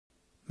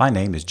My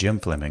name is Jim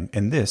Fleming,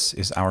 and this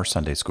is Our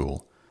Sunday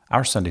School.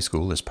 Our Sunday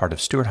School is part of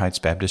Stuart Heights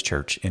Baptist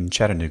Church in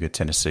Chattanooga,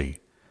 Tennessee.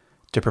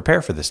 To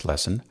prepare for this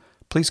lesson,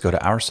 please go to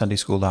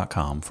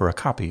OurSundaySchool.com for a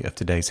copy of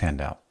today's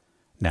handout.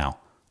 Now,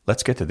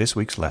 let's get to this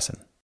week's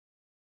lesson.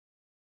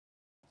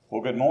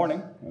 Well, good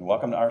morning, and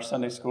welcome to Our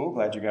Sunday School.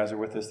 Glad you guys are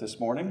with us this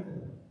morning.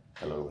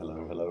 Hello,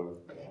 hello, hello.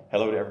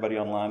 Hello to everybody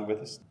online with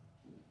us.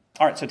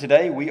 All right, so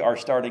today we are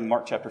starting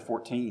Mark chapter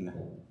 14,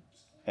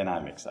 and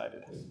I'm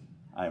excited.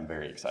 I am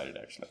very excited,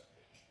 actually.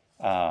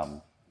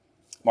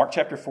 Mark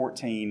chapter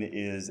 14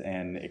 is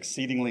an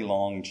exceedingly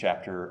long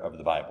chapter of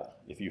the Bible.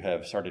 If you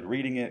have started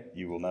reading it,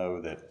 you will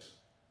know that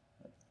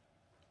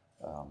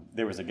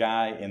there was a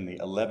guy in the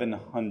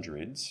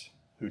 1100s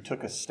who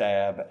took a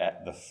stab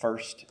at the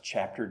first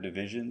chapter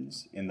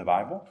divisions in the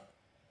Bible.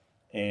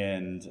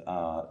 And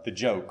the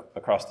joke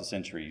across the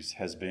centuries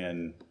has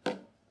been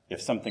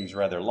if something's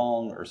rather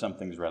long or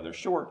something's rather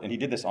short. And he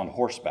did this on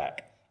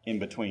horseback in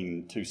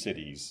between two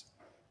cities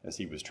as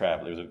he was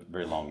traveling. It was a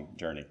very long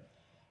journey.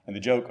 And the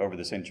joke over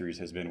the centuries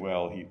has been,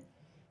 well,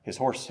 his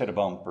horse hit a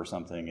bump or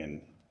something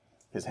and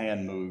his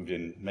hand moved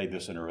and made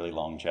this in a really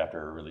long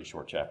chapter or a really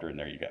short chapter, and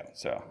there you go.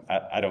 So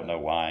I don't know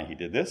why he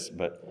did this,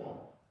 but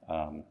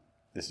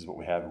this is what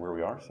we have where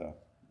we are, so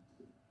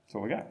that's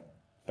what we got.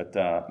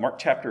 But Mark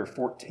chapter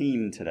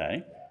 14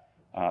 today.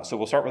 So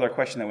we'll start with our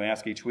question that we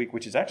ask each week,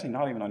 which is actually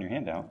not even on your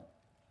handout.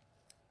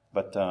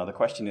 But the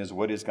question is,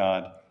 what is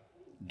God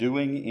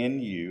doing in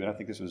you? And I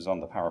think this was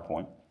on the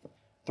PowerPoint.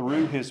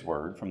 Through His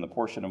Word, from the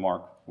portion of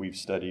Mark we've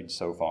studied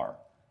so far.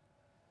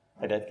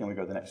 Hey, Dad, can we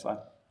go to the next slide?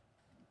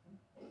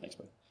 Thanks,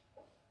 buddy.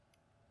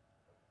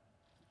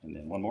 And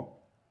then one more.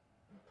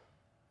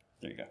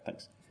 There you go.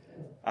 Thanks.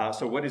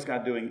 So what is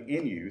God doing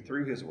in you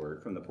through His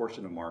Word, from the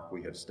portion of Mark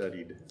we have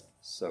studied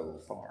so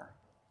far?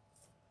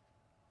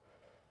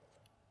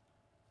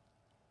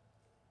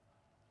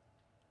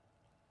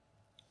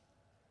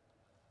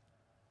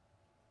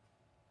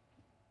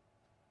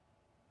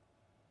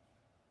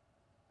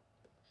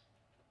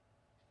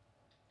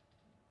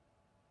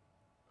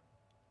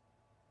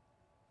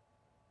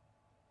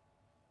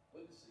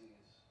 Witnessing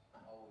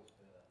has always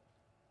been a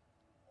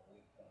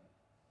weak point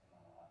in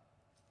my life.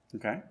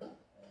 Okay.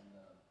 And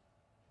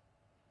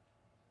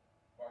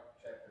Mark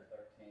chapter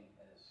 13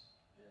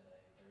 has been a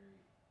very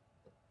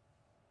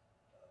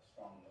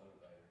strong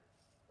motivator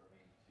for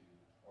me to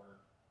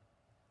work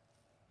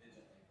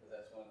vigilantly, because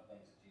that's one of the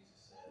things that Jesus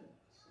said,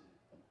 is to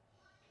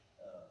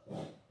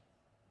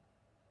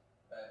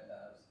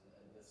baptize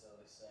and list all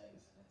these things.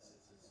 And it's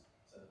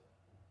a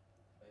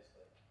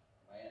basically a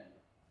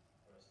command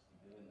for us to be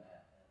doing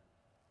that.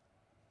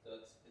 So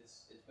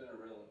it's been a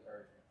real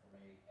encouragement for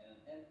me,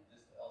 and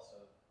just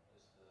also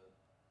just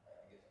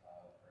I guess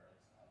eye opener.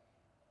 It's not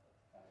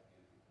kind of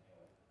goofy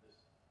anyway, but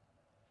just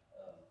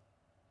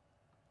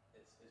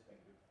it's been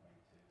good for me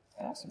too.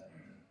 Awesome.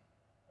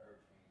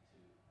 Urge me to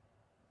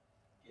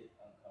get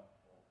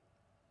uncomfortable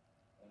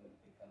when it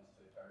comes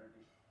to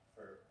eternity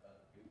for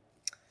other people.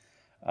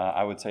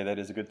 I would say that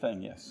is a good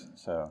thing, yes.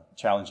 So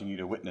challenging you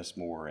to witness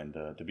more and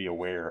to be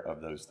aware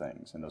of those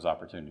things and those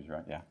opportunities,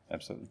 right? Yeah,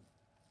 absolutely.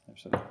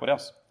 Absolutely. What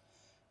else?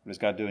 What is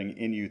God doing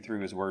in you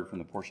through His Word, from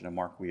the portion of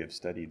Mark we have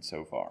studied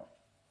so far?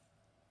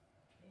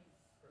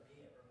 For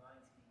me, it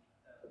reminds me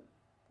of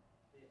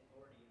the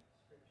authority of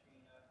Scripture.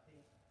 I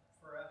think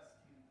for us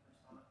to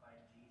personify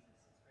Jesus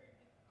is very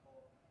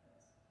difficult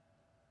because,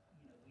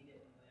 we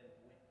didn't live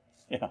with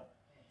Him. Yeah.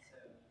 And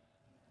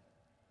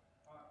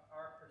so,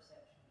 our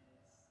perception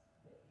is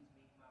that He's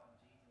meek, mild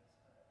Jesus,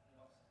 but He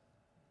also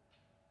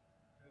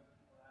drove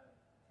people out of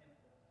the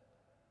temple.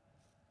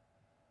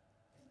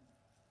 And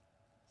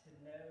to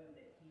know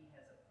that He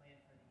has a plan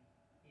for the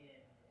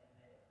end, and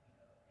that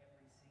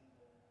every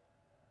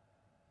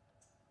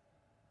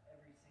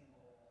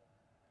single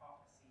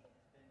prophecy has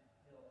been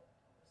fulfilled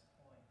on this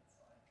point. It's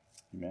like,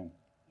 Amen.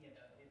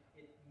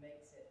 it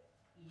makes it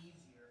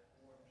easier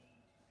for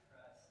me to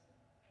trust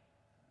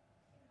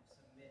and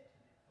submit to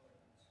the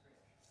authority of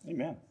Scripture.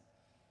 Amen.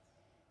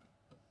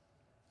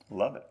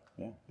 Love it.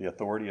 Yeah. The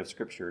authority of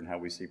Scripture and how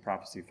we see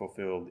prophecy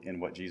fulfilled in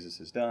what Jesus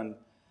has done.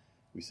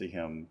 We see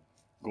Him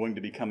going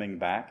to be coming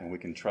back, and we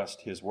can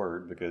trust His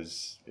Word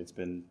because it's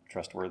been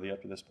trustworthy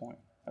up to this point.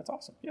 That's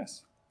awesome.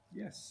 Yes.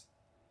 Yes.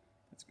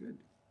 That's good.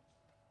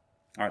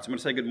 All right, so I'm going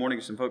to say good morning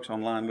to some folks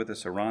online with us.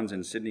 So Ron's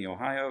in Sydney,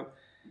 Ohio.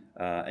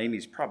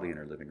 Amy's probably in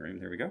her living room.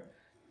 There we go.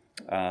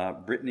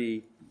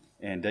 Brittany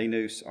and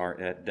Daynus are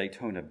at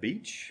Daytona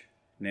Beach.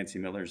 Nancy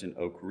Miller's in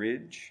Oak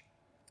Ridge.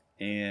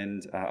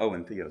 And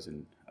Theo's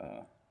in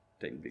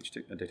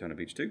Daytona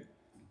Beach too.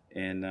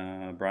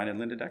 And Brian and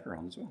Linda Decker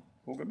on as well.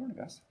 Well, good morning,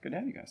 guys. Good to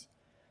have you guys.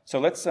 So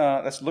let's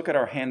look at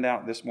our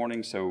handout this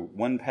morning. So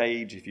one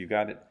page, if you've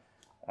got it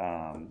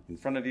in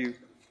front of you.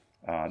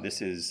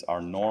 This is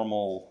our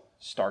normal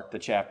start the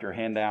chapter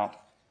handout.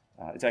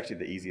 It's actually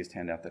the easiest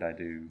handout that I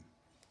do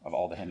of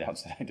all the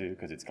handouts that I do,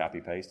 because it's copy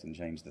paste and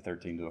change the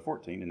 13 to a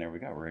 14, and there we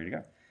go. We're ready to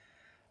go.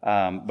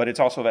 But it's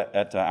also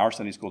at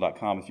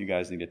OurSundaySchool.com if you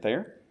guys need it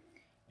there.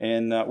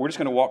 And we're just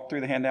going to walk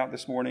through the handout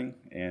this morning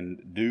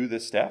and do the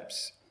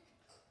steps.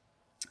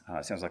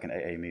 It sounds like an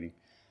AA meeting.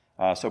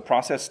 So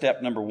process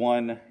step number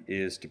 1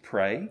 is to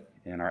pray.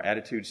 And our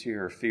attitudes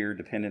here are fear,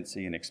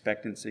 dependency, and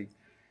expectancy.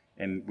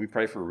 And we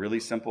pray for really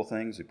simple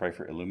things. We pray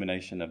for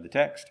illumination of the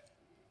text.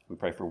 We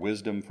pray for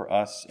wisdom for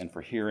us and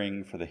for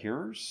hearing for the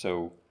hearers.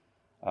 So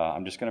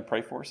I'm just going to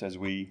pray for us as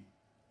we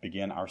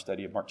begin our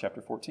study of Mark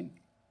chapter 14.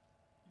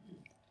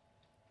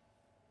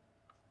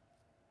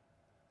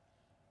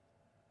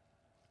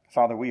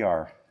 Father, we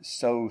are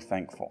so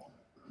thankful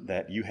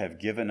that you have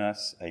given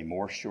us a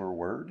more sure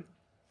word,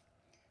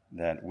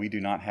 that we do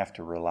not have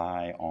to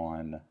rely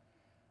on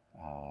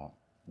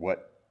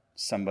what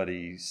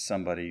somebody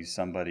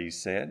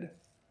said,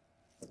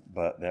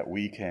 but that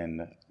we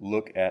can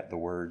look at the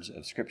words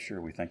of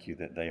Scripture. We thank you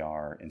that they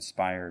are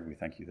inspired. We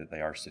thank you that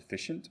they are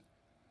sufficient.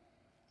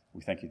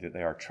 We thank you that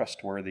they are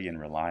trustworthy and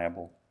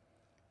reliable.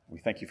 We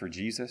thank you for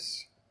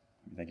Jesus.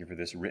 We thank you for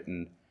this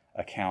written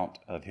account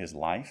of his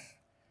life.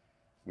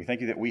 We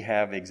thank you that we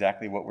have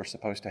exactly what we're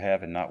supposed to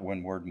have and not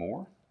one word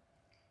more.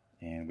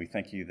 And we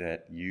thank you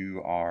that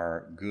you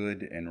are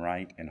good and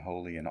right and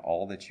holy in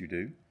all that you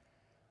do.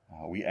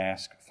 We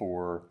ask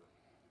for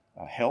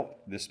help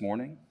this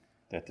morning,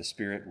 that the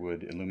Spirit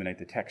would illuminate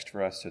the text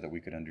for us so that we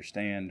could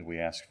understand. We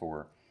ask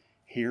for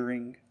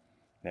hearing,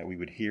 that we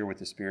would hear what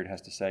the Spirit has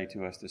to say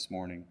to us this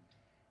morning.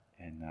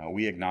 And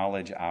we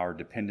acknowledge our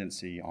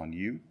dependency on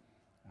you.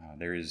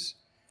 There is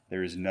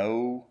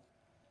no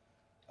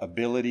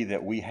ability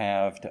that we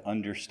have to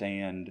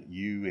understand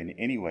you in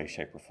any way,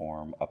 shape, or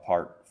form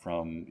apart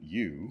from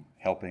you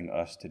helping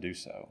us to do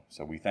so.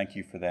 So we thank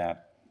you for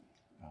that.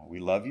 We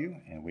love you,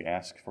 and we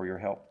ask for your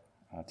help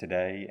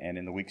today and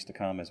in the weeks to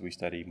come as we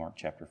study Mark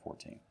chapter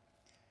 14.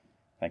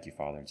 Thank you,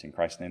 Father. It's in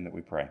Christ's name that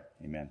we pray.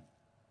 Amen.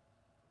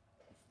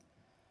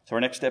 So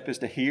our next step is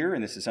to hear,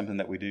 and this is something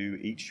that we do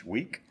each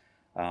week.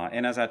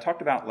 And as I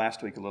talked about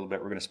last week a little bit,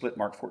 we're going to split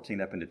Mark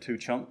 14 up into 2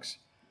 chunks,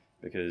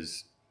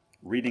 because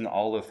reading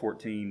all of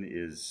 14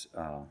 is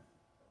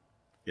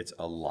it's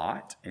a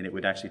lot, and it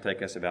would actually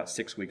take us about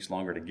 6 weeks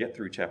longer to get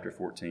through chapter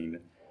 14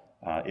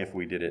 if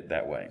we did it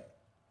that way.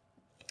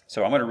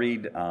 So I'm going to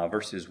read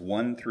verses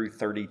 1 through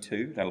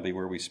 32. That'll be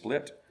where we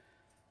split.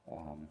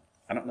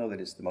 I don't know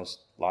that it's the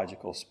most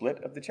logical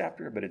split of the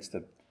chapter, but it's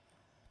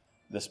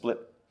the split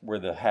where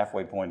the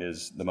halfway point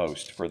is the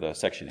most for the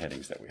section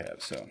headings that we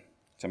have. So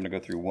I'm going to go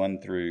through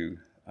 1 through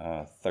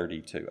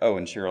 32. Oh,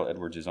 and Cheryl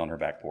Edwards is on her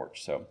back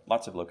porch. So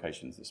lots of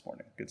locations this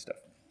morning. Good stuff.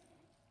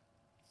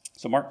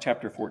 So Mark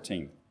chapter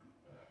 14.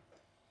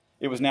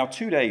 It was now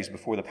 2 days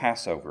before the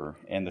Passover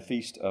and the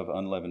Feast of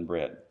Unleavened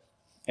Bread.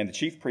 And the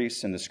chief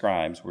priests and the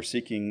scribes were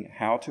seeking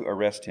how to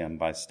arrest him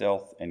by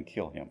stealth and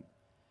kill him.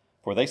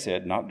 For they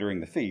said, not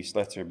during the feast,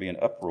 lest there be an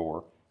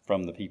uproar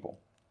from the people.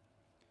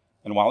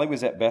 And while he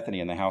was at Bethany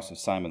in the house of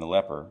Simon the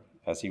leper,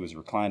 as he was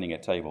reclining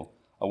at table,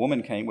 a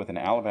woman came with an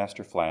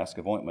alabaster flask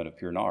of ointment of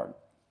pure nard,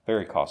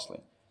 very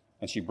costly,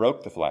 and she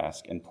broke the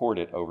flask and poured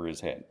it over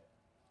his head.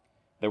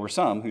 There were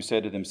some who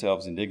said to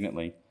themselves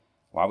indignantly,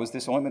 why was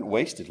this ointment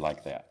wasted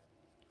like that?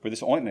 For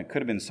this ointment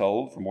could have been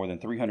sold for more than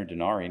 300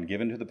 denarii and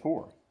given to the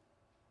poor.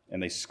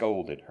 And they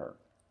scolded her.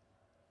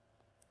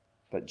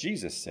 But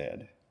Jesus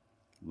said,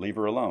 leave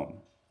her alone.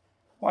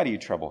 Why do you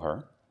trouble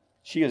her?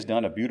 She has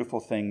done a beautiful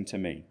thing to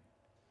me.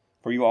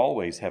 For you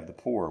always have the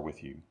poor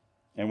with you,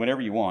 and whenever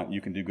you want,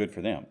 you can do good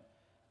for them.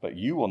 But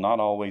you will not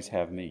always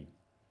have me.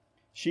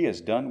 She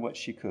has done what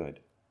she could.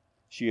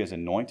 She has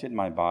anointed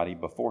my body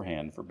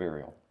beforehand for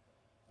burial.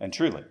 And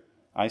truly,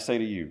 I say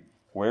to you,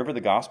 wherever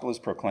the gospel is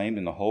proclaimed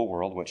in the whole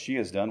world, what she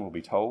has done will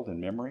be told in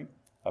memory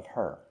of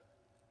her.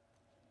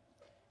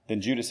 Then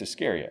Judas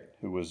Iscariot,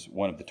 who was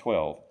one of the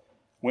 12,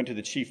 went to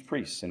the chief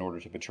priests in order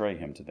to betray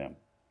him to them.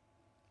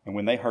 And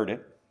when they heard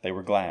it, they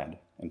were glad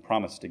and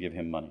promised to give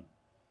him money.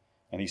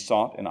 And he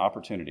sought an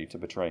opportunity to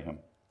betray him.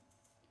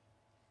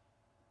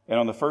 And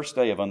on the first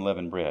day of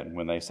unleavened bread,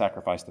 when they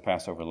sacrificed the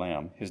Passover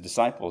lamb, his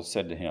disciples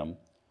said to him,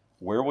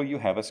 where will you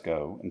have us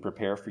go and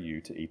prepare for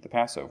you to eat the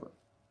Passover?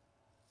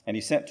 And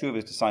he sent 2 of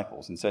his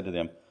disciples and said to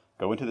them,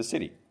 go into the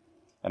city,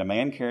 and a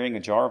man carrying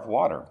a jar of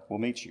water will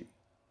meet you.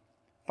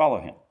 Follow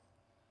him.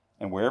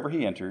 And wherever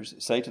he enters,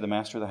 say to the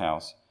master of the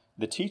house,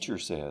 the teacher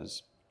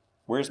says,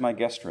 where's my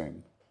guest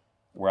room,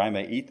 where I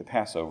may eat the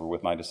Passover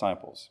with my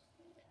disciples?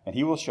 And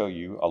he will show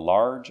you a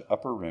large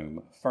upper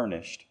room,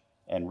 furnished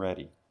and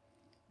ready.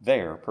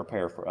 There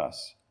prepare for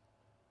us.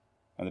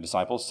 And the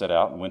disciples set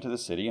out and went to the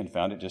city and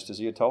found it just as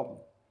he had told them.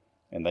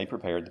 And they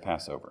prepared the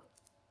Passover.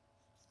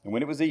 And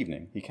when it was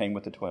evening, he came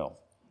with the 12.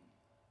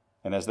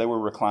 And as they were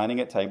reclining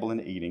at table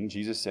and eating,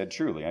 Jesus said,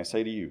 truly, I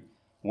say to you,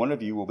 one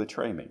of you will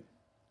betray me,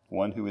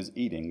 one who is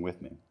eating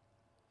with me.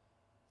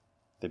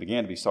 They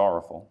began to be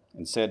sorrowful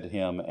and said to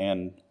him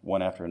and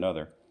one after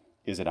another,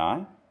 is it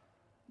I?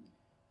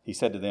 He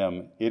said to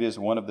them, it is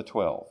one of the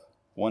 12,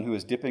 one who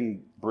is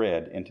dipping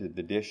bread into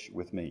the dish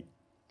with me.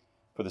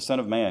 For the Son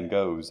of Man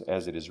goes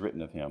as it is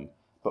written of him,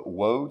 but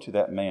woe to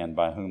that man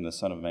by whom the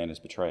Son of Man is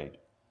betrayed.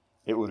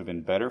 It would have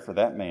been better for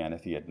that man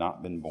if he had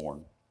not been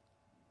born.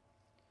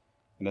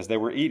 And as they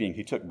were eating,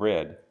 he took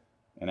bread,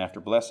 and after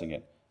blessing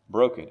it,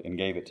 broke it and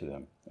gave it to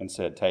them, and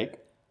said, take,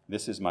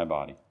 This is my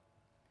body.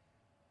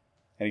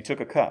 And he took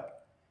a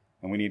cup,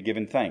 and when he had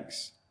given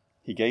thanks,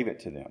 he gave it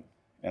to them,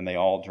 and they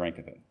all drank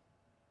of it.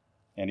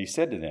 And he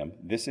said to them,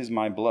 This is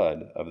my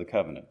blood of the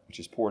covenant, which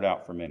is poured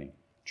out for many.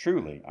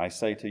 Truly, I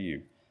say to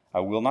you, I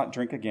will not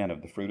drink again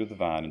of the fruit of the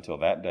vine until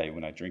that day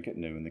when I drink it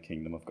new in the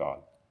kingdom of God.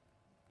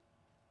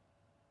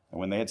 And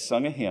when they had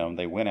sung a hymn,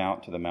 they went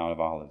out to the Mount of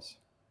Olives.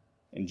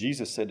 And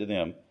Jesus said to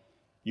them,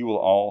 You will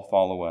all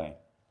fall away,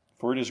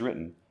 for it is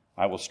written,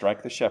 I will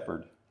strike the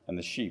shepherd, and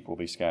the sheep will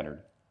be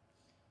scattered.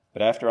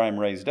 But after I am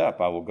raised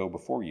up, I will go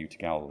before you to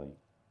Galilee.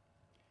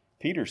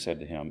 Peter said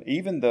to him,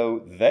 Even though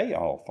they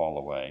all fall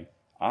away,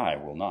 I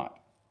will not.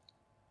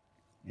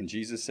 And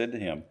Jesus said to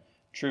him,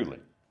 Truly,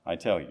 I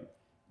tell you,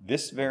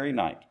 this very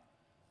night,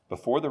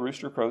 before the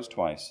rooster crows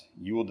twice,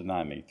 you will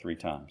deny me 3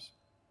 times.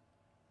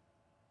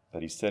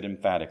 But he said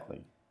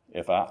emphatically,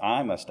 If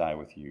I must die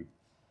with you,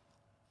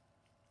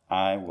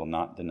 I will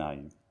not deny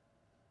you.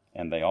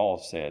 And they all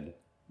said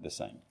the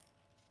same.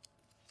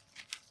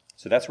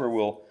 So that's where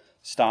we'll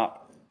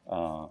stop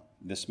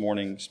this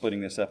morning,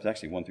 splitting this up. It's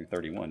actually 1 through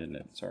 31, isn't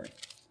it? Sorry.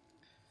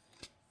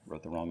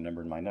 Wrote the wrong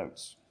number in my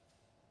notes.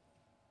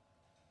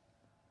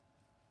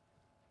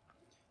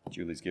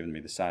 Julie's giving me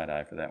the side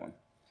eye for that one.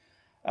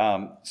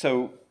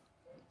 So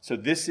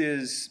this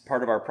is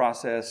part of our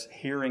process,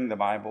 hearing the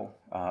Bible.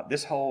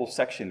 This whole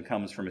section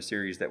comes from a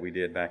series that we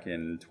did back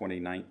in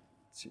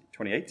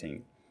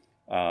 2018,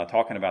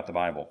 talking about the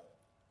Bible.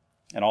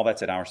 And all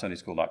that's at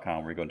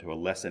OurSundaySchool.com. We're going to a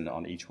lesson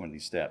on each one of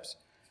these steps.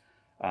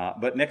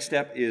 But next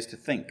step is to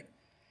think.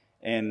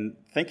 And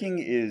thinking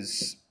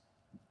is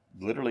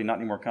literally not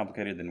any more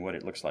complicated than what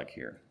it looks like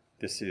here.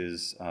 This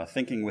is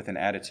thinking with an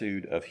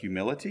attitude of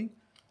humility.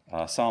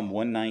 Psalm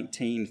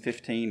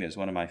 119:15 is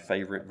one of my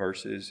favorite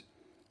verses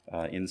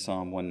in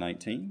Psalm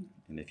 119.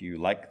 And if you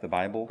like the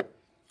Bible,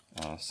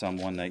 Psalm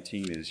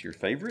 119 is your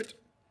favorite.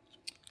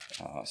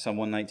 Psalm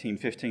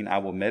 119:15, I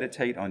will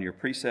meditate on your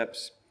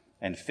precepts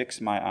and fix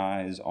my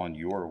eyes on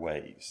your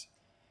ways.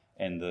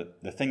 And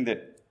the thing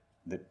that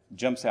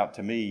jumps out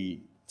to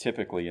me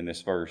typically in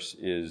this verse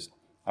is,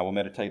 I will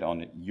meditate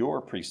on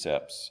your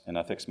precepts and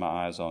I fix my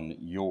eyes on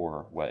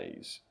your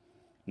ways.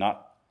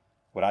 Not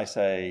what I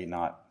say,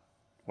 not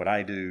what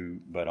I do,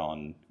 but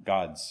on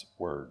God's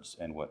words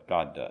and what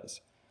God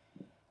does.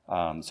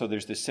 So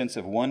there's this sense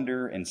of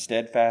wonder and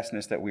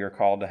steadfastness that we are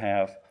called to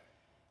have.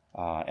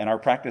 And our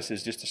practice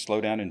is just to slow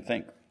down and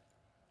think.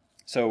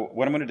 So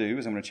what I'm going to do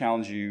is I'm going to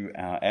challenge you,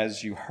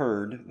 as you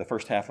heard the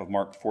first half of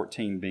Mark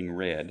 14 being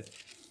read,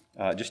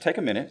 just take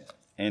a minute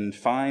and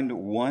find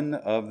one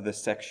of the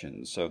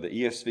sections. So the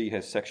ESV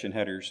has section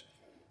headers.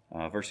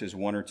 Verses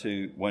 1 and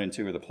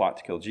 2 are the plot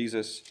to kill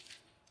Jesus.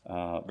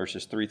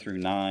 Verses 3 through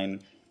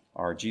 9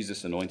 are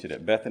Jesus anointed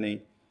at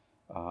Bethany.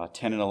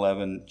 10 and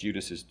 11,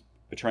 Judas is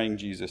betraying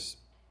Jesus.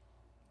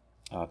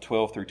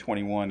 12 through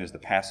 21 is the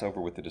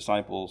Passover with the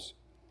disciples.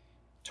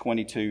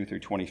 22 through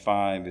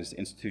 25 is the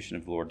institution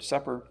of the Lord's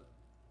Supper.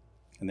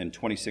 And then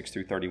 26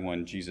 through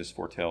 31, Jesus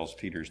foretells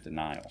Peter's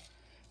denial.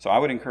 So I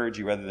would encourage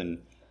you, rather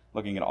than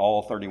looking at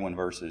all 31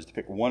 verses, to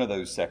pick one of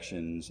those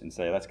sections and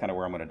say, that's kind of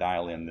where I'm going to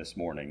dial in this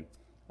morning.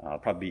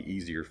 Probably be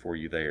easier for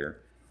you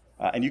there.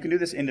 And you can do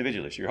this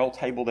individually. So your whole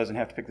table doesn't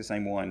have to pick the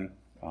same one.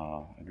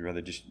 I'd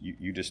rather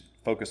you just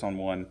focus on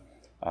one.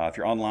 If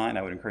you're online,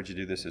 I would encourage you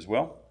to do this as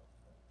well.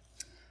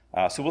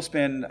 So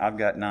I've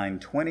got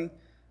 9:20.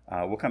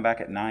 We'll come back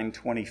at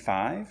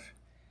 9:25.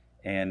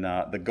 And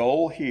the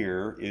goal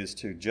here is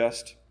to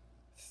just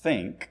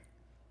think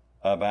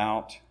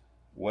about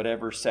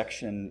whatever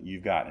section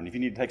you've got. And if you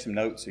need to take some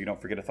notes so you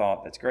don't forget a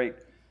thought, that's great.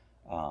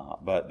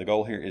 But the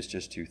goal here is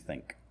just to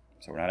think.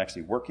 So we're not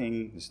actually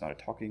working. It's not a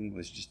talking.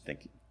 It's just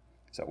thinking.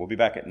 So we'll be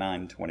back at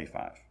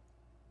 9:25.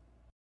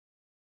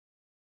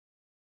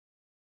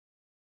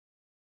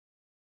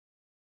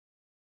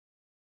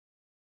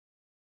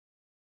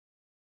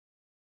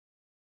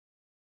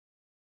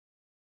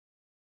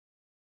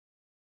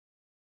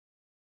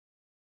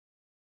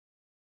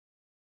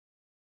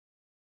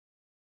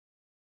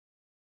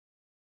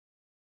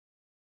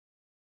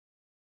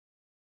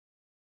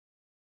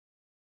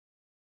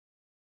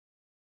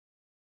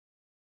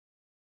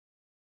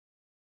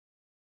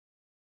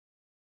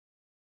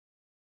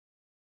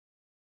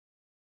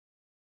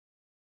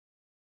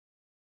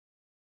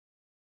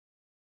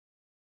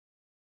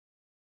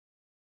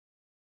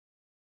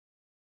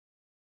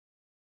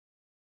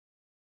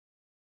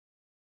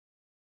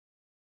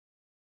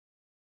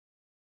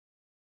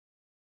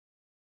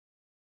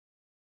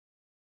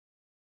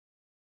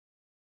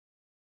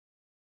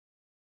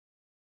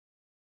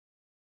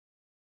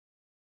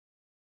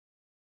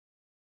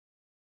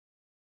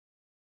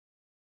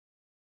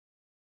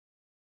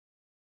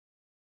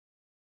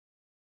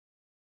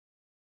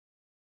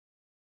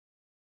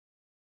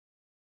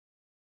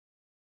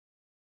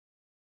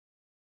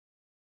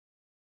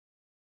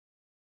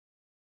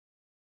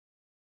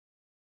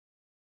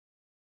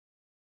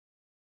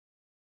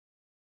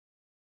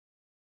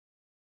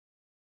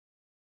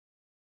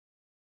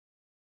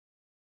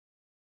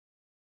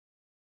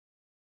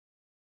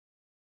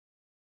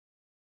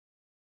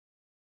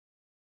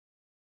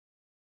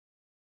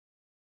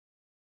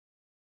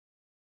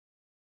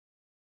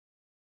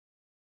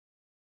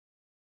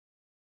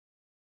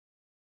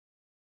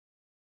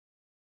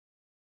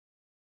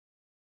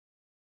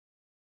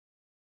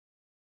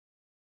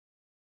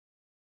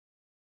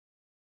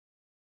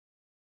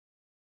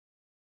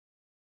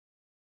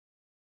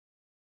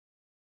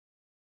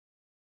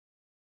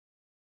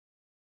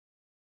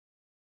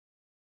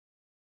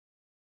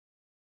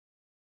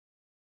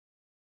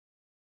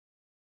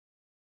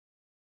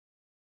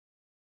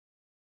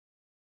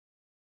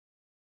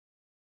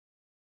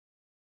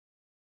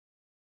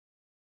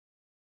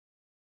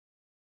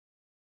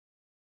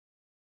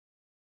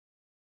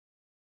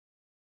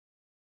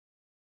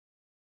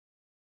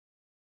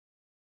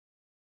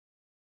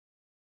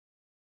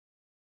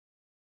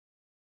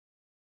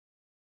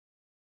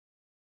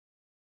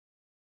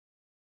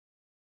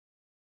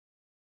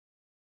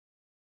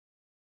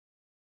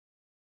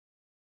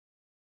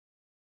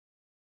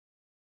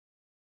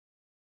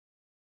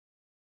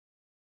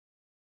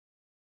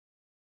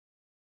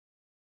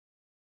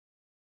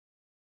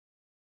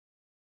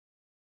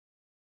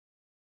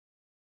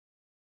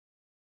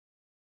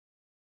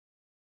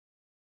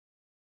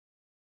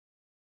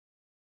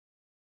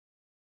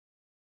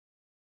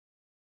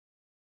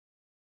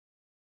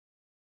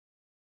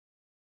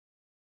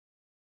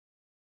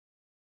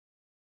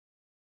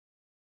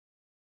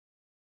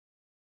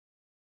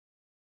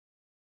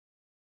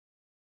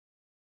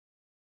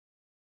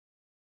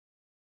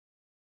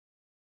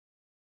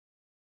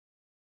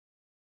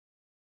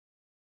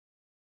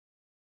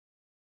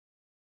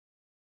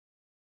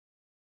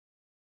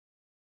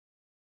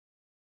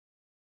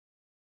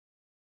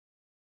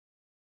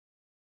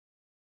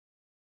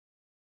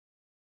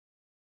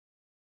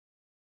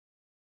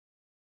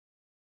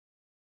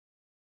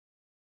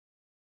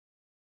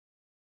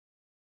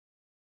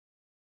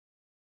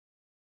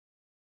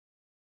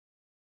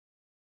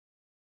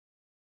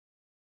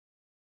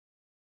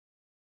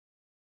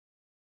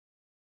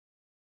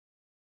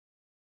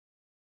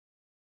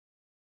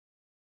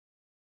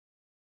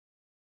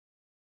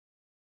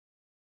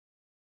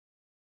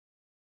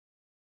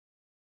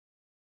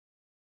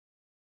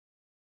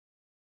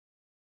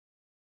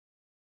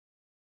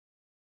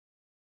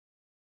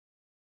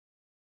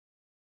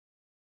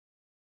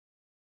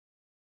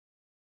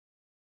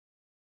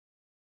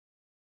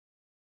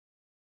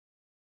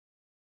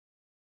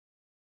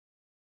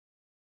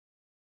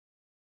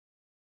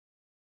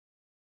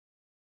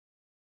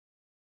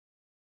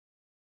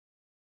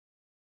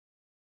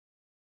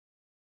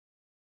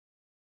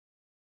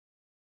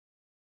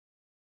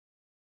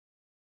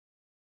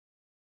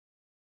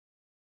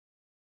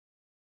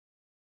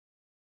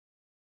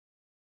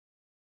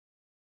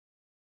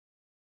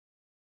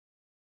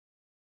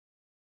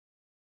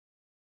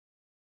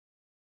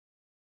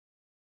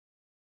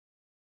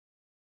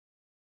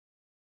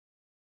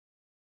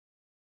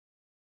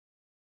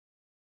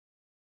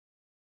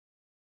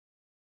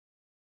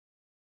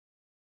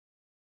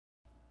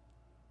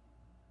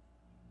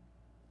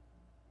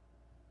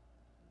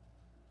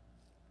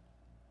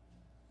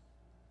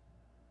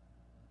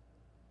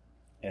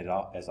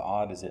 as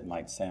odd as it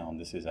might sound,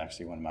 this is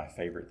actually one of my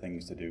favorite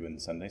things to do in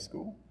Sunday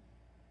school.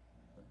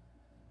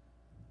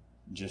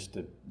 Just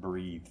to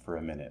breathe for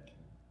a minute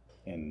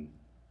and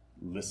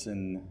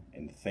listen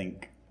and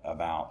think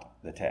about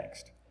the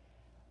text.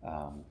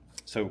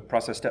 So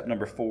process step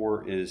number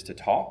 4 is to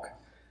talk.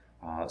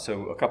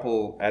 So a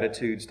couple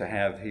attitudes to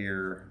have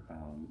here.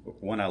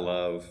 One, I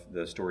love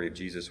the story of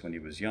Jesus when he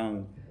was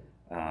young,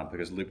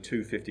 because Luke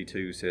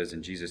 2:52 says,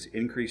 "And Jesus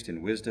increased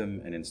in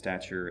wisdom and in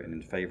stature and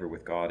in favor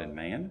with God and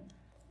man."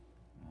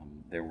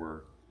 There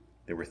were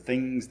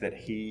things that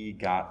he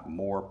got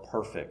more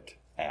perfect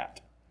at.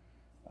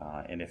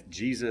 And if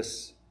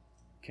Jesus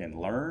can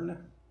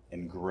learn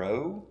and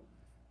grow,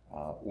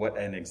 what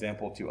an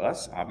example to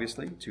us,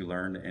 obviously, to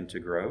learn and to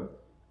grow.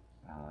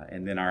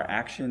 And then our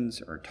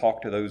actions or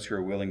talk to those who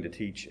are willing to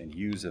teach and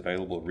use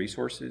available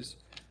resources.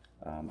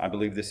 I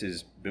believe this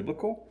is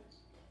biblical.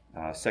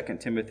 2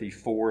 Timothy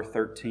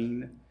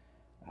 4:13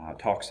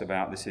 talks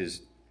about, this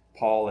is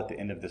Paul at the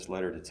end of this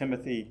letter to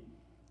Timothy.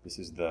 This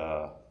is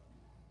the,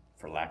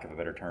 for lack of a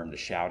better term, the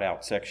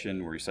shout-out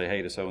section where you say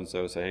hey to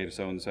so-and-so, say hey to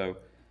so-and-so.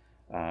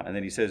 And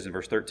then he says in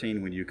verse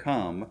 13, "When you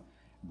come,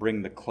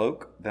 bring the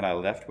cloak that I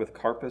left with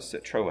Carpus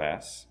at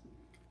Troas,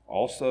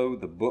 also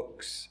the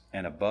books,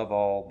 and above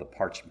all, the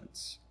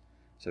parchments."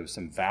 So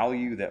some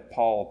value that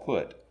Paul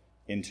put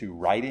into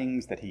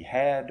writings that he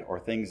had or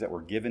things that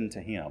were given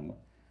to him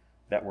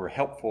that were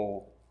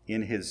helpful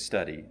in his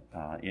study,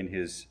 in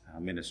his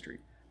ministry.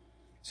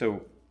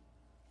 So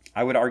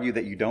I would argue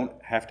that you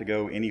don't have to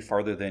go any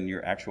farther than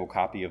your actual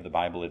copy of the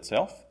Bible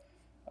itself.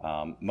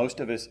 Most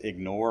of us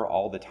ignore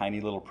all the tiny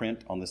little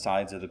print on the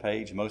sides of the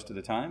page most of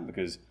the time,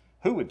 because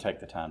who would take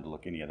the time to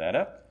look any of that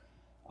up?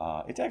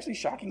 It's actually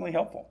shockingly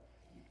helpful.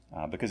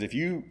 Because if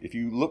you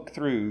look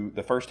through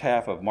the first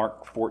half of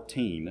Mark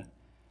 14,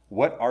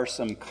 what are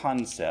some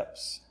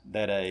concepts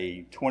that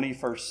a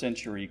 21st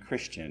century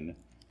Christian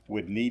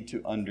would need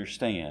to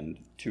understand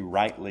to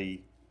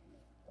rightly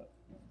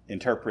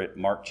interpret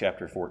Mark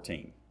chapter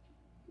 14?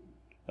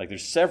 Like,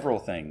 there's several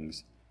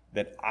things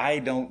that I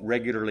don't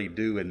regularly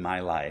do in my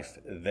life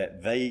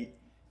that they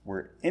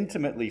were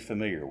intimately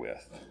familiar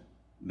with.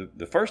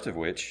 The first of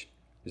which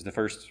is the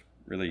first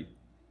really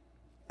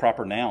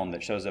proper noun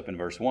that shows up in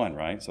verse 1,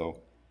 right?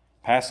 So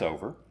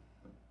Passover.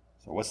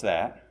 So what's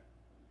that?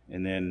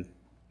 And then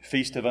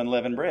Feast of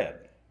Unleavened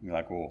Bread. You're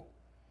like, well,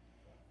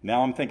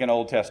 now I'm thinking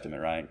Old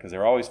Testament, right? Because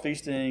they're always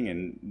feasting,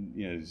 and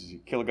you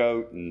kill a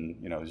goat, and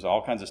there's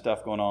all kinds of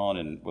stuff going on,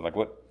 and we're like,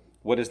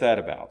 what is that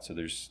about? So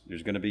there's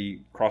going to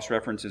be cross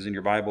references in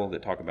your Bible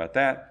that talk about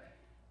that.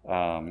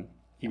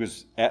 He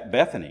was at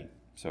Bethany.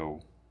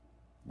 So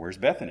where's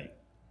Bethany?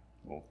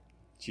 Well,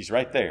 she's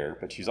right there,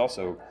 but she's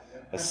also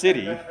a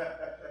city. I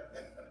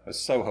was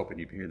so hoping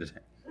you'd be here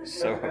today.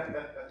 So hoping.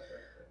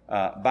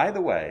 By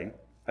the way,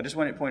 I just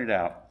want to point it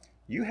out.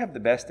 You have the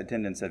best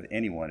attendance of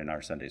anyone in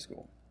our Sunday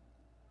school.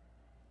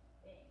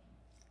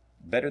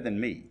 Better than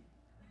me.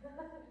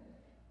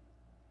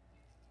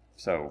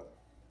 So,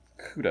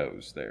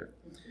 kudos there.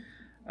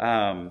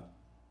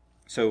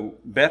 So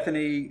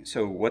Bethany,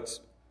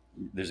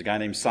 there's a guy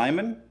named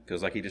Simon,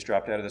 feels like he just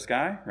dropped out of the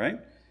sky, right?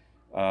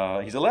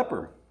 He's a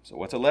leper. So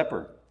what's a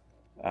leper?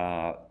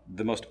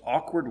 The most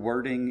awkward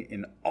wording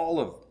in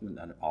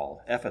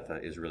Ephatha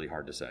is really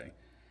hard to say.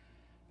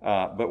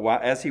 But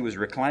as he was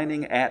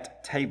reclining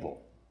at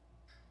table,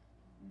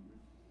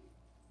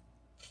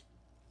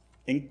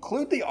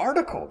 include the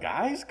article,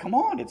 guys. Come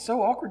on, it's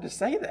so awkward to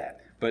say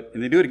that.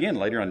 And they do it again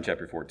later on in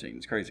chapter 14.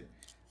 It's crazy.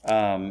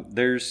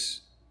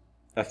 There's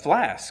a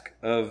flask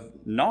of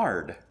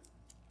nard,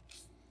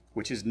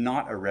 which is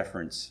not a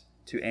reference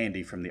to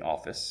Andy from The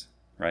Office,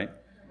 right?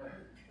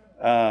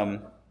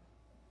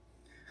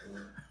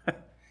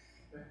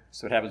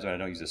 So what happens when I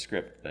don't use a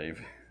script,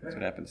 Dave? That's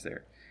what happens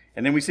there.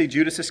 And then we see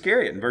Judas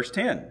Iscariot in verse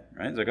 10,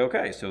 right? It's like,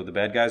 okay, so the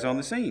bad guy's on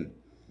the scene.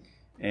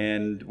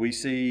 And we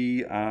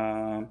see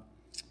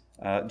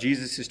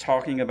Jesus is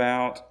talking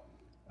about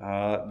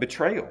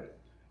betrayal.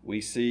 We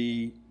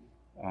see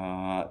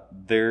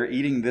they're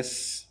eating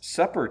this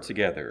supper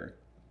together,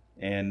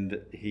 and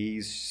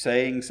he's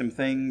saying some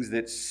things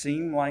that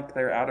seem like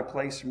they're out of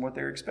place from what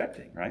they're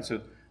expecting, right?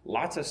 So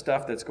lots of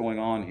stuff that's going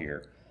on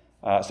here.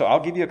 So I'll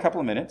give you a couple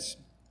of minutes.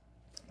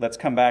 Let's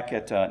come back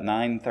at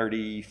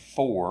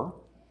 9:34.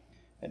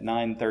 At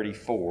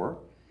 9:34,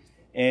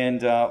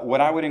 and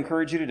what I would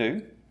encourage you to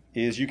do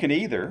is you can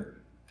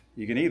either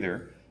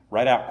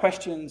write out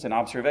questions and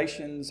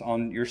observations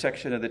on your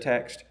section of the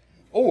text,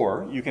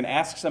 or you can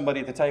ask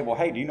somebody at the table,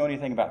 "Hey, do you know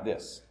anything about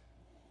this?"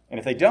 And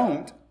if they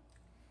don't,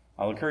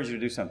 I'll encourage you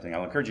to do something.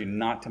 I'll encourage you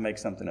not to make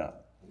something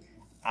up.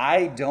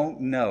 "I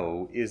don't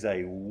know" is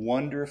a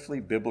wonderfully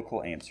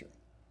biblical answer.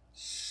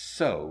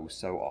 So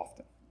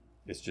often.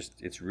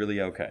 It's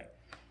really okay.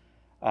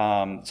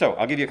 So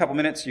I'll give you a couple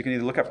minutes. You can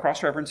either look up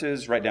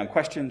cross-references, write down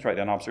questions, write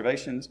down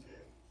observations.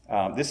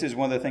 This is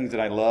one of the things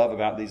that I love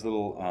about these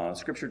little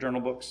scripture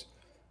journal books,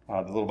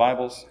 the little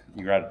Bibles.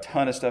 You write a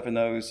ton of stuff in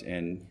those,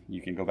 and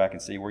you can go back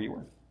and see where you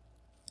were.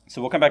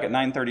 So we'll come back at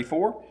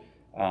 9:34.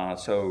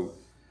 So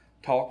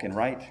talk and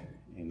write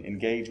and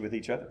engage with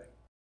each other.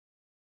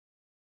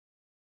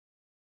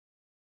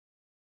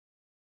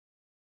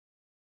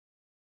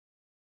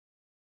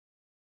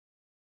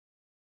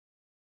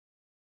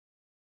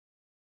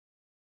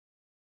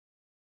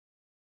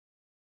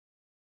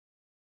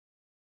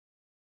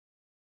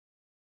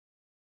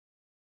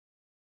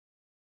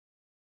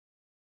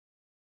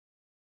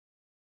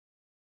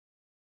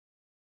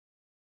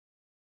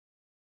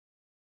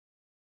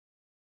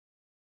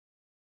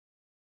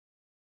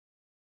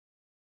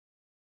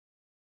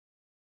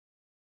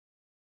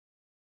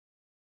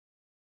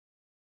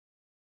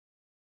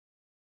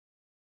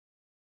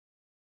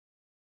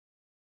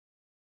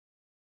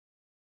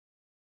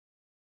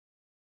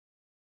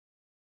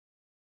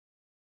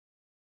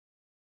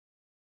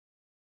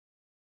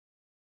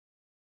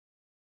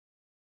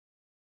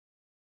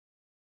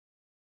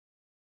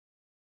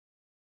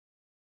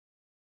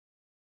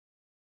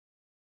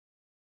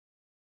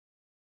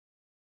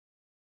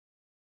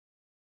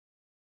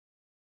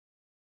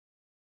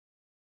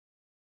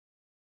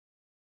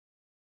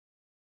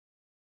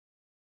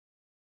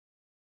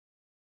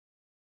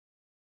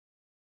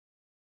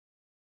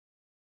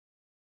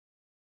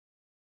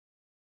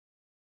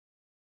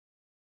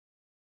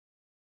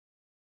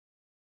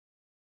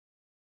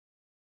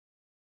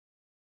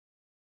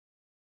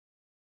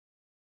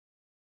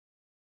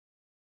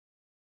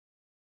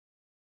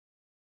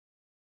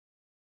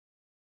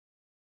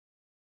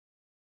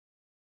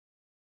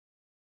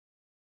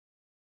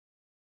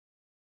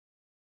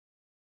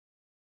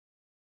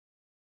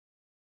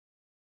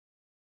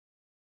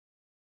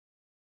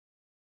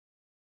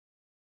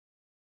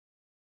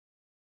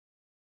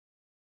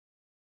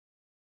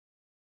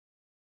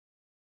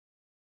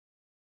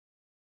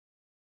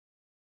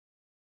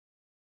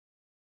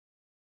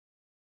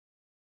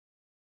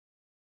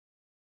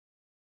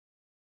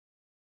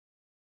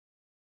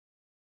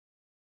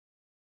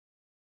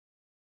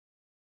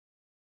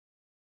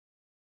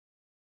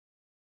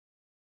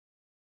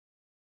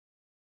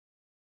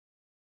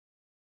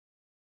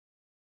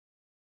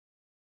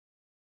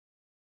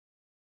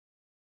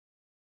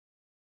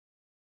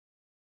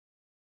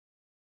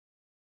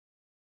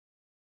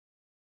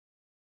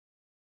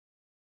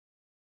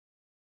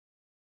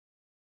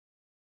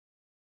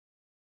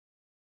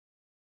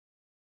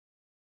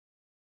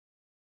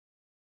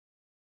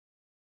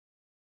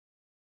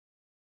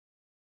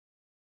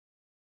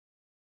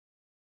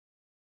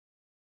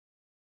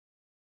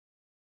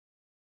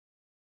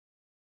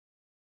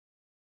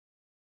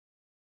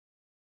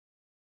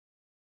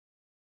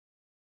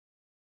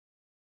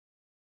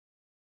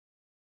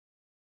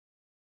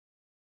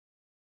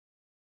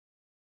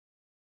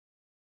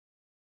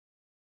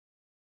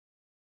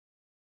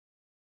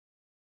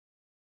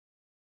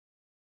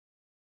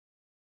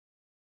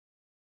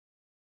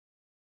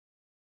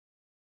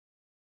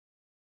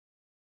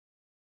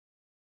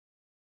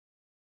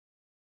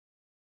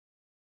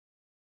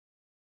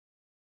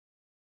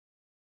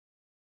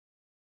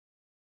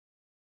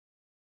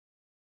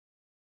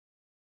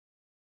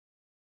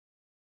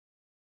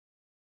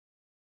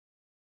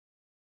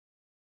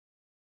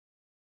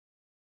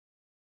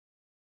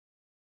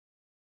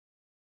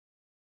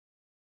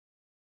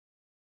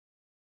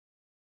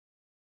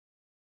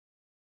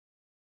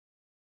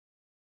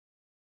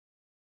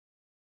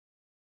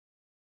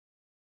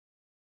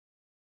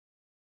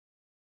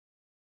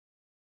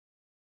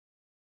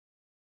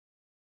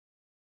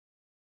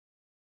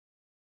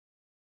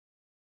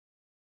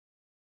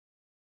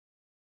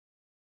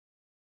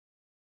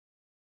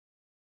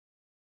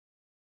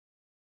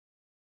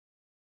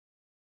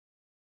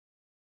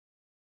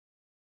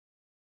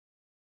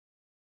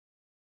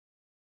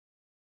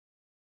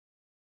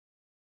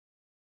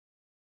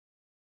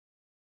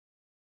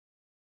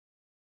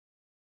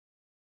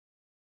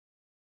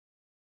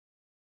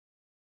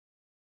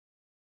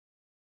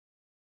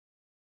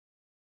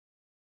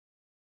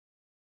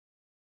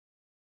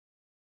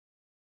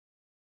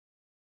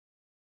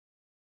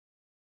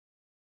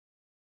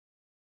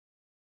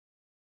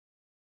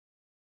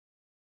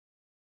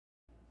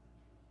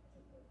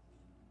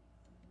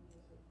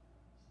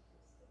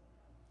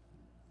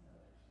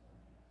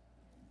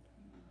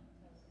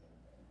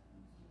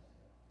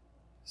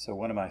 So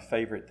one of my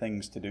favorite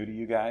things to do to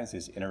you guys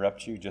is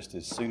interrupt you just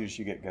as soon as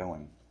you get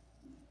going.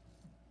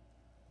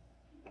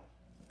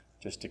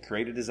 Just to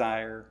create a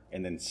desire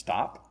and then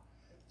stop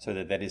so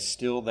that that is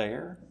still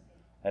there.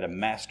 I had a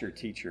master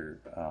teacher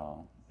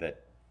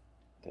that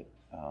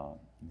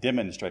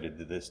demonstrated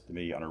this to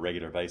me on a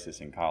regular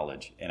basis in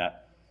college. And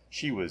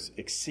she was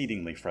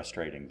exceedingly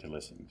frustrating to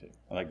listen to,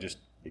 like just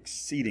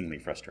exceedingly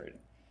frustrating.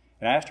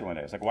 And I asked her one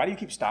day, I was like, why do you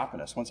keep stopping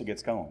us once it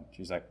gets going?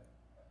 She's like,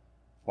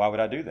 why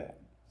would I do that?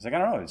 I was like, I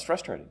don't know, it's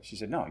frustrating. She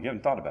said, no, you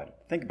haven't thought about it.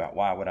 Think about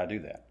why would I do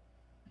that?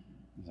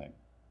 I was like,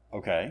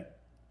 okay,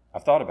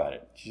 I've thought about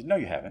it. She said, no,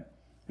 you haven't.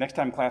 Next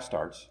time class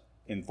starts,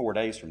 in 4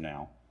 days from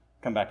now,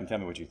 come back and tell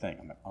me what you think.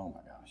 I'm like, oh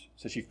my gosh.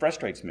 So she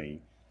frustrates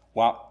me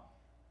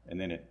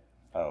and then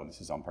this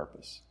is on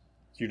purpose.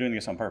 So you're doing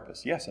this on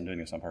purpose? Yes, I'm doing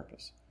this on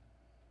purpose.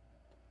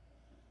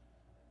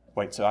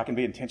 Wait, so I can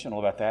be intentional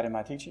about that in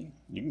my teaching?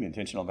 You can be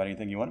intentional about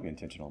anything you want to be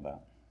intentional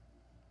about.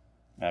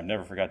 And I've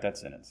never forgot that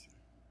sentence,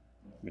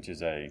 which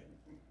is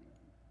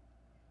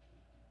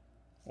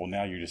well,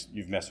 now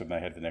you've messed with my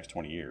head for the next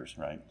 20 years,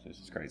 right? So this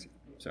is crazy.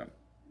 So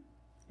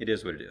it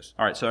is what it is.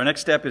 All right, so our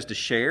next step is to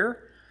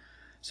share.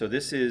 So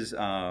this is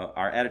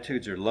our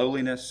attitudes are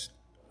lowliness,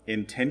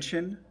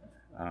 intention.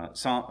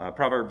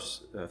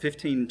 Proverbs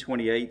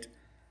 15:28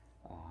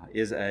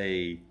 is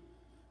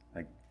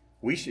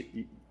we should,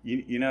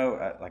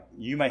 like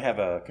you may have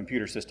a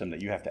computer system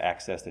that you have to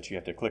access that you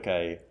have to click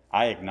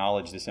I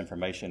acknowledge this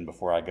information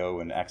before I go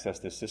and access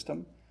this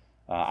system.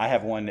 I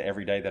have one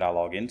every day that I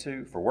log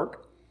into for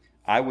work.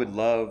 I would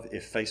love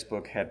if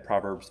Facebook had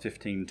Proverbs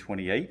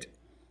 15:28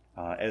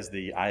 as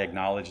the I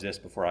acknowledge this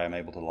before I am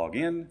able to log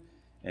in.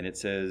 And it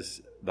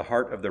says, the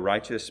heart of the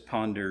righteous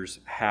ponders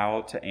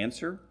how to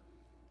answer,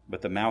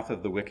 but the mouth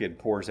of the wicked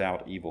pours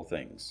out evil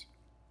things.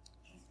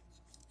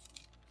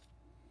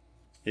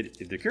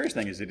 The curious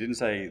thing is it didn't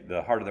say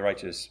the heart of the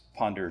righteous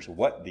ponders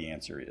what the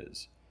answer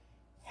is,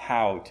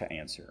 how to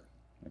answer.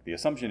 Like the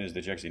assumption is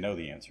that you actually know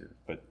the answer,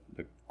 but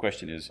the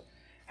question is,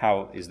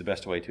 how is the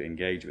best way to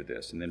engage with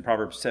this? And then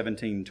Proverbs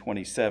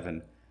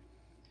 17:27,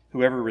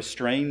 whoever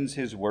restrains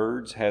his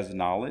words has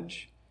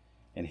knowledge,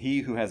 and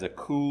he who has a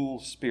cool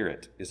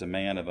spirit is a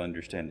man of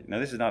understanding. Now,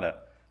 this is not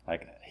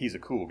he's a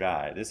cool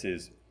guy. This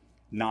is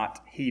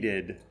not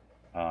heated.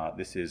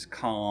 This is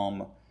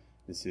calm.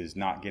 This is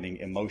not getting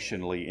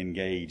emotionally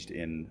engaged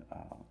in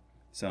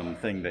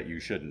something that you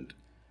shouldn't.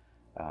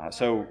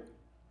 Sorry,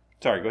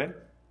 go ahead.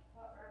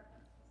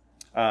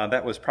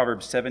 That was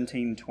Proverbs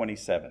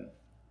 17:27.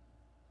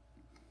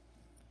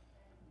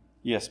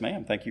 Yes,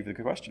 ma'am. Thank you for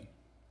the question.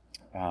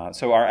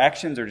 So our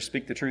actions are to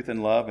speak the truth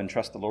in love and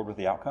trust the Lord with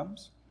the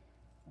outcomes,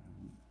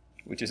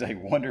 which is a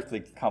wonderfully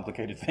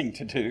complicated thing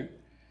to do.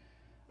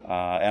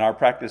 And our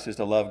practice is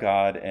to love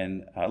God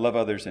and love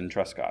others and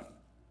trust God.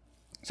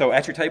 So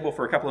at your table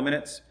for a couple of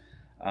minutes,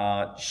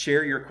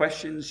 share your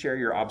questions, share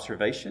your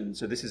observations.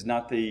 So this is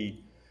not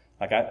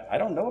I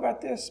don't know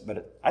about this,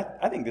 but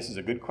I think this is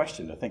a good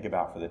question to think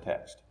about for the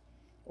text.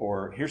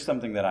 Or here's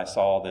something that I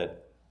saw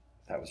that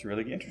was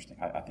really interesting.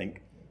 I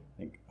think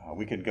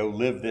we could go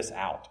live this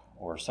out.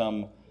 Or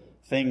some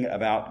thing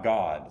about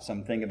God,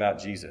 something about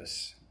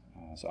Jesus.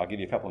 So I'll give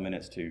you a couple of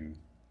minutes to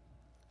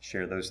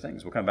share those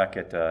things. We'll come back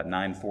at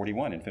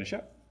 9:41 and finish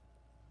up.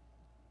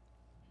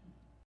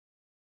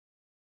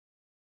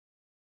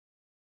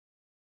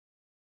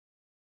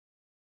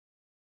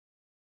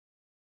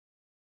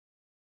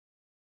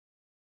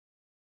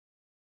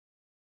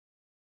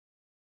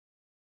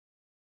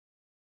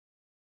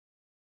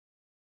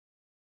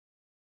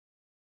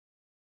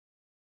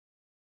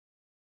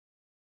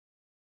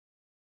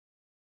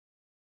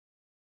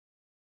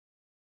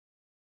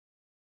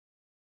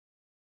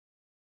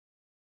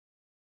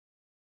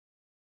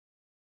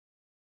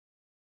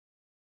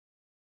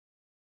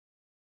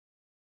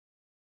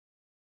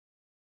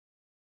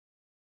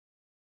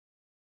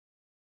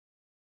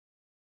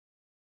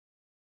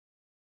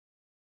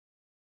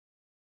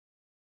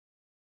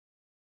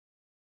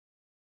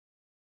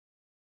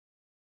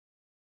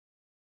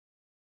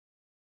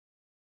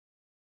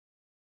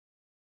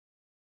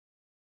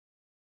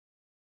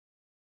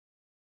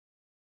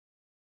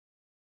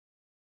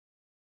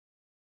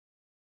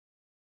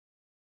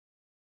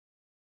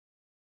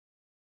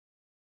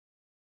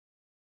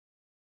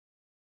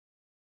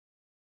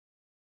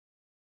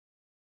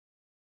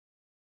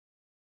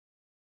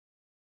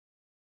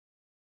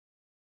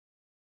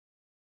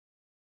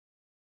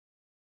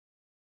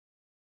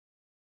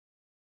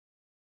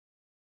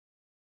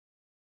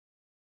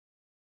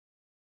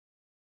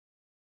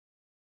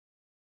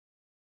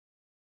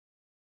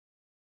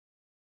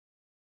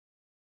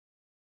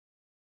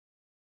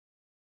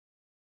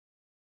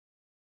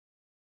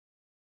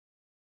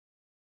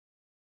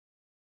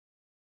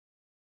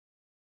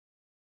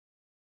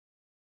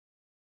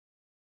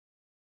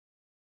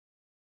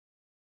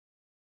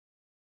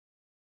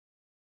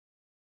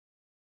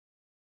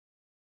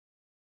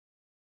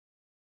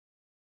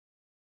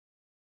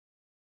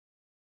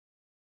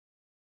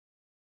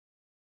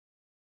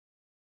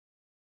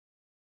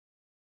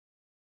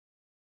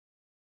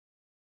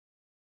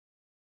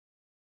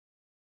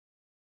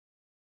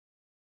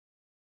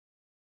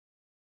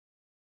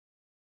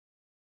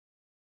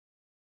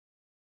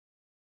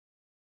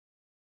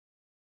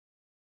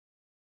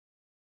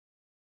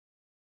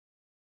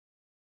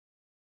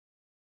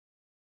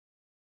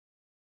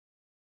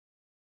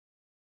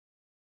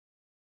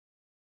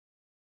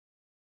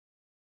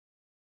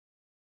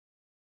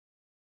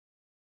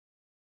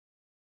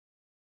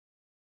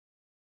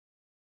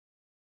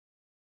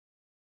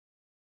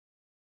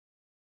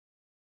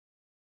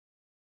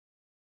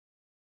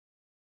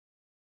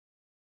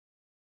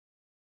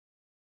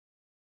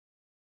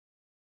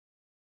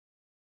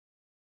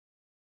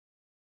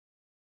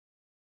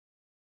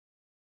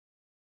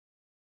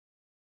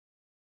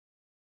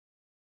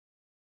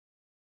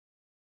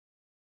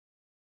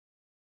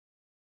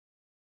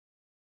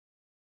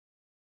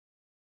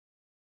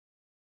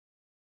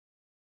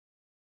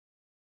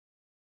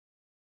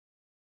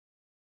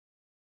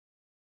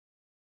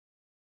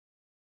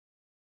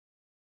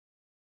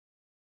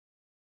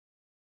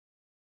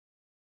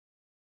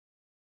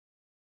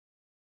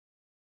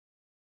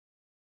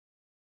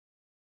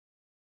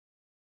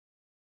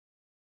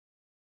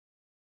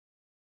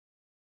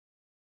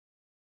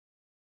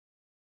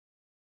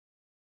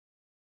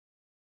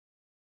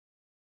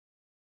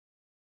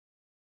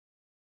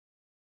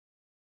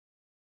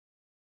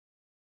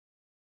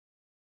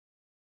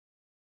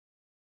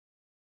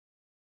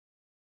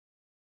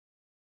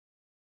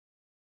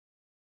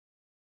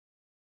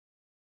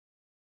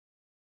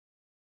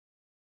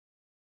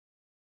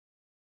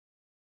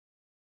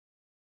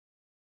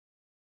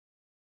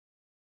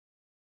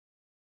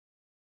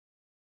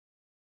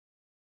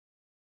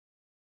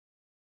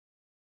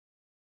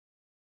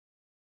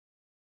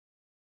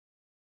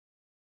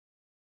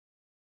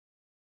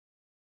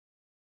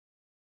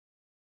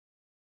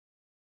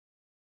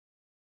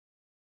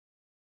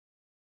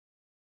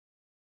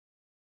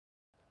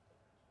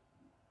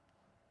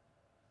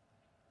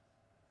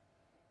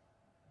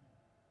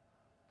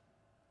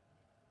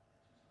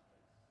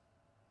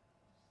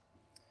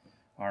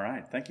 All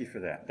right, thank you for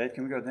that. Dave,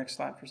 can we go to the next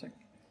slide for a second?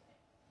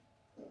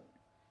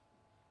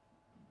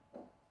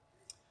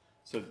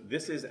 So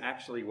this is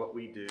actually what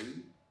we do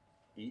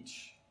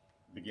each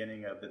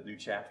beginning of the new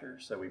chapter.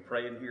 So we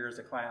pray in here as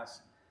a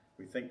class,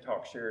 we think,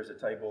 talk, share as a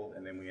table,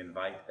 and then we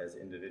invite as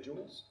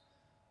individuals.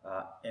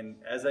 And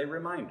as a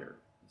reminder,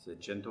 it's a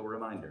gentle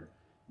reminder,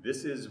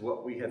 this is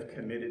what we have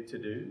committed to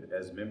do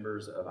as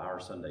members of our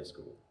Sunday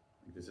school.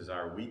 This is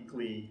our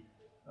weekly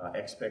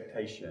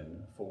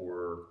expectation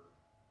for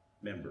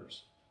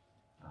members.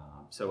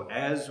 So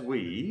as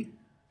we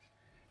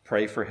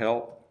pray for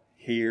help,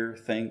 hear,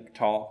 think,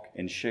 talk,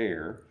 and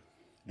share,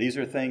 these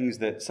are things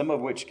that some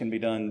of which can be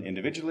done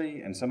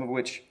individually and some of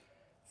which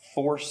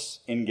force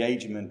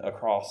engagement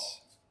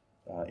across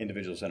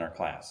individuals in our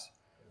class.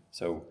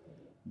 So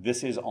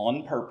this is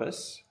on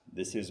purpose.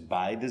 This is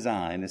by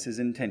design. This is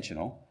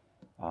intentional.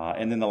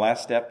 And then the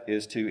last step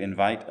is to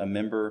invite a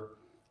member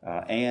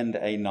and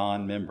a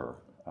non-member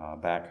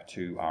back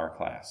to our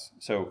class.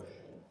 So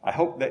I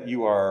hope that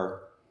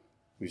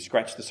we've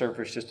scratched the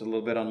surface just a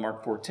little bit on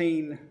Mark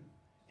 14,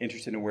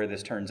 interested in where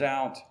this turns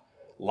out.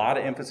 A lot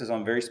of emphasis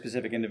on very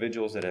specific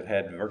individuals that have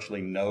had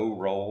virtually no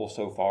role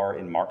so far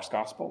in Mark's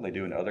gospel. They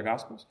do in other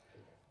gospels.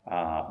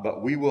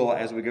 But we will,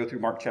 as we go through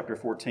Mark chapter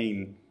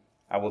 14,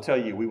 I will tell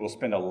you, we will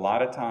spend a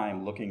lot of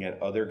time looking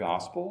at other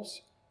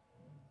gospels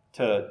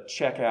to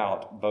check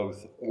out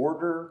both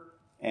order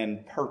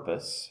and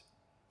purpose,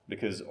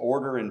 because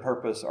order and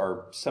purpose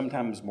are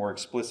sometimes more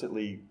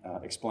explicitly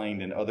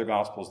explained in other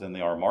gospels than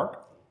they are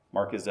Mark.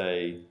 Mark is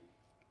a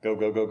go,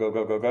 go, go, go,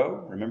 go, go,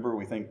 go. Remember,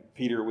 we think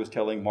Peter was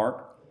telling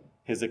Mark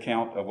his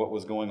account of what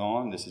was going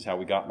on. This is how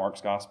we got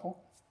Mark's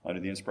gospel, under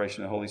the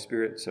inspiration of the Holy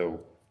Spirit. So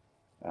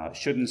it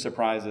shouldn't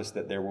surprise us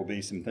that there will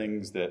be some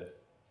things that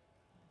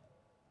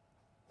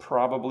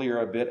probably are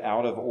a bit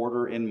out of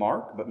order in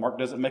Mark, but Mark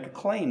doesn't make a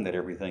claim that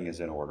everything is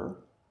in order,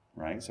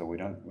 right? So we're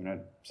not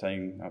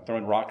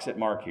throwing rocks at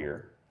Mark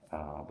here,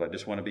 but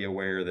just want to be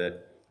aware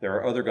that there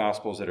are other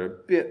gospels that are a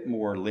bit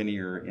more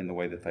linear in the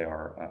way that they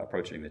are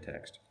approaching the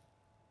text.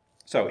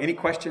 So any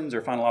questions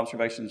or final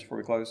observations before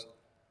we close?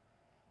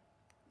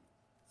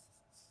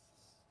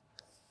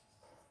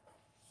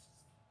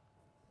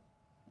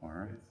 All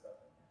right.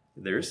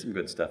 There is some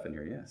good stuff in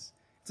here, yes.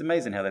 It's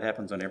amazing how that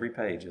happens on every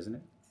page, isn't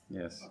it?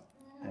 Yes,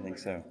 I think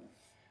so.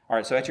 All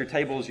right, so at your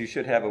tables, you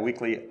should have a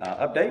weekly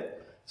update.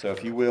 So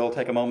if you will,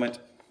 take a moment,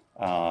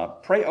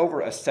 pray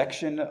over a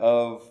section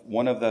of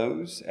one of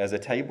those as a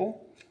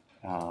table.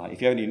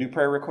 If you have any new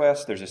prayer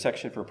requests, there's a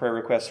section for prayer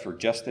requests for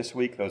just this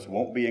week. Those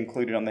won't be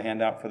included on the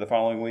handout for the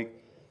following week.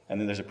 And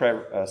then there's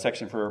a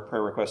section for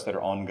prayer requests that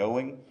are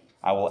ongoing.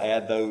 I will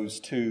add those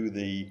to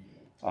the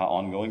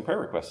ongoing prayer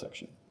request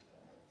section.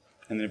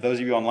 And then if those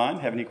of you online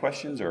have any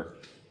questions or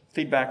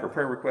feedback or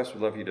prayer requests,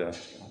 we'd love you to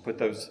put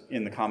those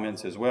in the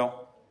comments as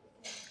well.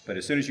 But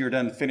as soon as you're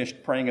done,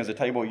 finished praying as a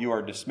table, you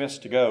are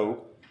dismissed to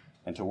go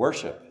and to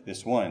worship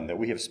this one that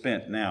we have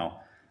spent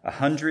now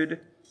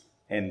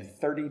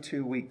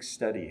 132 weeks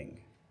studying.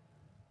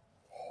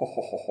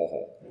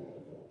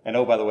 And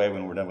oh, by the way,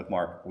 when we're done with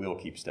Mark, we'll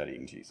keep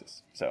studying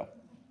Jesus. So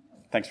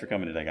thanks for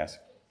coming today, guys.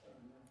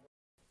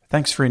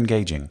 Thanks for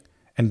engaging.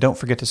 And don't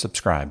forget to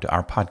subscribe to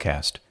our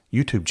podcast,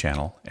 YouTube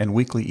channel, and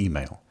weekly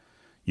email.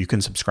 You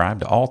can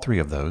subscribe to all three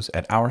of those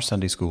at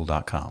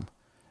OurSundaySchool.com.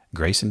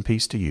 Grace and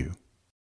peace to you.